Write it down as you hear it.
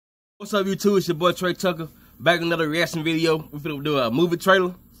What's up, YouTube? It's your boy Trey Tucker, back with another reaction video. We finna do a movie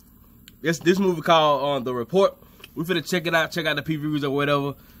trailer. This movie called The Report. We finna check it out, check out the previews or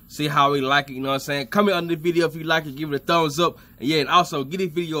whatever, see how we like it, you know what I'm saying? Comment under the video if you like it, give it a thumbs up, and yeah, and also give this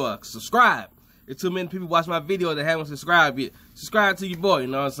video a subscribe. There's too many people watch my video that haven't subscribed yet. Subscribe to your boy, you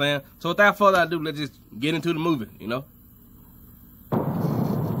know what I'm saying? So without further ado, let's just get into the movie, you know?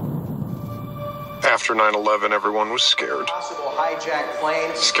 After 9/11, everyone was scared. Possible hijacked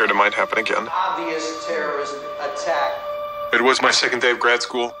plane. Scared it might happen again. Obvious terrorist attack. It was my second day of grad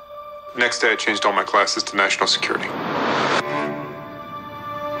school. Next day, I changed all my classes to national security.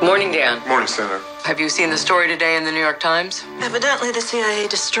 Morning, Dan. Morning, Senator. Have you seen the story today in the New York Times? Evidently, the CIA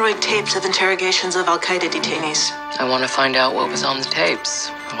destroyed tapes of interrogations of Al-Qaeda detainees. I want to find out what was on the tapes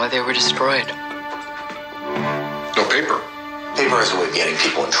and why they were destroyed. No paper. Paper is a way of getting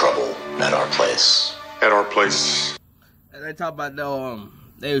people in trouble at our place. At our place. And they talk about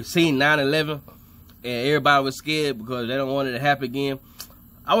they seen 9/11 and everybody was scared because they don't want it to happen again.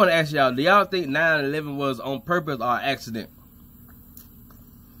 I want to ask y'all, do y'all think 9/11 was on purpose or accident?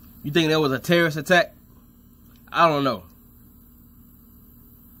 You think there was a terrorist attack? I don't know.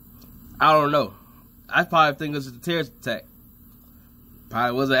 I probably think it was a terrorist attack.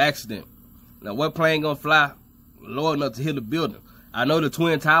 Probably was an accident. Now, what plane gonna fly low enough to hit the building? I know the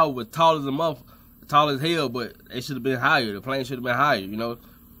Twin Tower was tall as hell, but it should have been higher. The plane should have been higher, you know.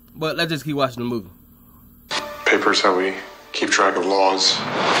 But let's just keep watching the movie. Paper's how we keep track of laws.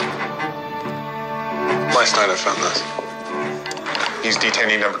 Last night I found this. He's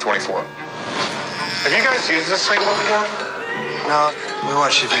detainee number 24. Have you guys used this thing before? No, we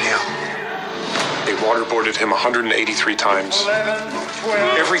watched the video. They waterboarded him 183 times. 11,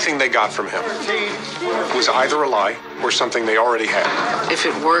 12, Everything they got from him 13, was either a lie or something they already had. If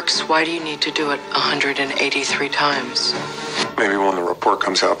it works, why do you need to do it 183 times? Maybe when the report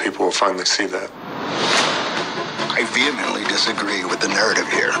comes out, people will finally see that. I vehemently disagree with the narrative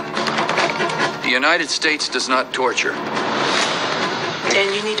here. The United States does not torture.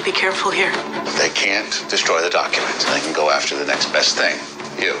 Dan, you need to be careful here. They can't destroy the documents. They can go after the next best thing.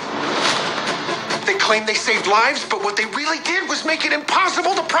 You. They claim they saved lives, but what they really did was make it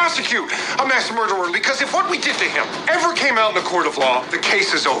impossible to prosecute a mass murderer, because if what we did to him ever came out in a court of law, the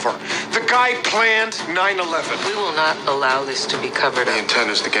case is over. The guy planned 9/11. We will not allow this to be covered The up. intent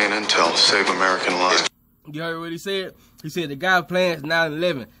is to gain intel, save American lives. You heard what he said? He said the guy planned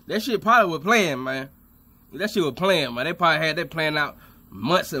 9/11. That shit probably was planned, man. That shit was planned, man. They probably had that planned out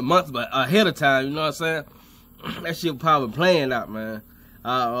months and months but ahead of time, you know what I'm saying? That shit probably planned out, man.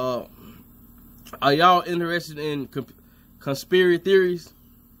 Are y'all interested in conspiracy theories?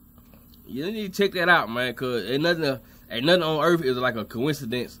 You need to check that out, man, because ain't nothing on earth is like a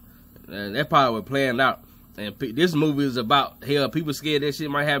coincidence. And that probably was planned out. And this movie is about, hell, people scared that shit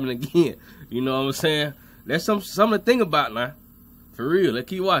might happen again. You know what I'm saying? That's something to think about now. For real, let's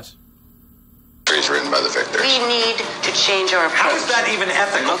keep watching. It's written by the victors. We need to change our approach. How is that even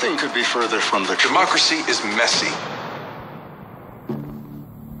ethical? Nothing could be further from the truth. Democracy is messy.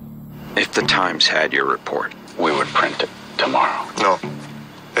 If the Times had your report, We would print it tomorrow. No.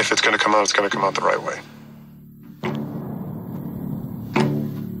 If it's going to come out, it's going to come out the right way.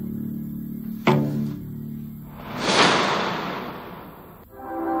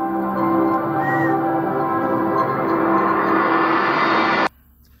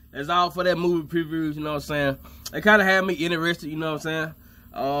 That's all for that movie previews, you know what I'm saying? It kind of had me interested, you know what I'm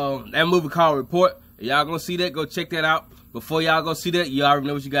saying? That movie called Report. Y'all gonna see that, go check that out. Before y'all go see that, you already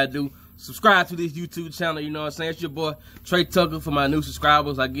know what you gotta do. Subscribe to this YouTube channel, you know what I'm saying? It's your boy, Trey Tucker, for my new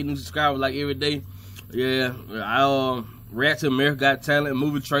subscribers. I get new subscribers like every day. Yeah, I react to America Got Talent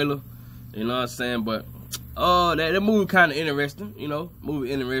movie trailer, you know what I'm saying? But, that movie kind of interesting, you know?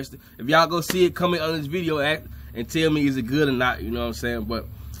 Movie interesting. If y'all go see it, comment on this video and tell me is it good or not, you know what I'm saying? But,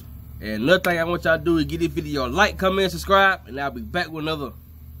 and another thing I want y'all to do is give this video a like, comment, subscribe, and I'll be back with another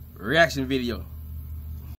reaction video.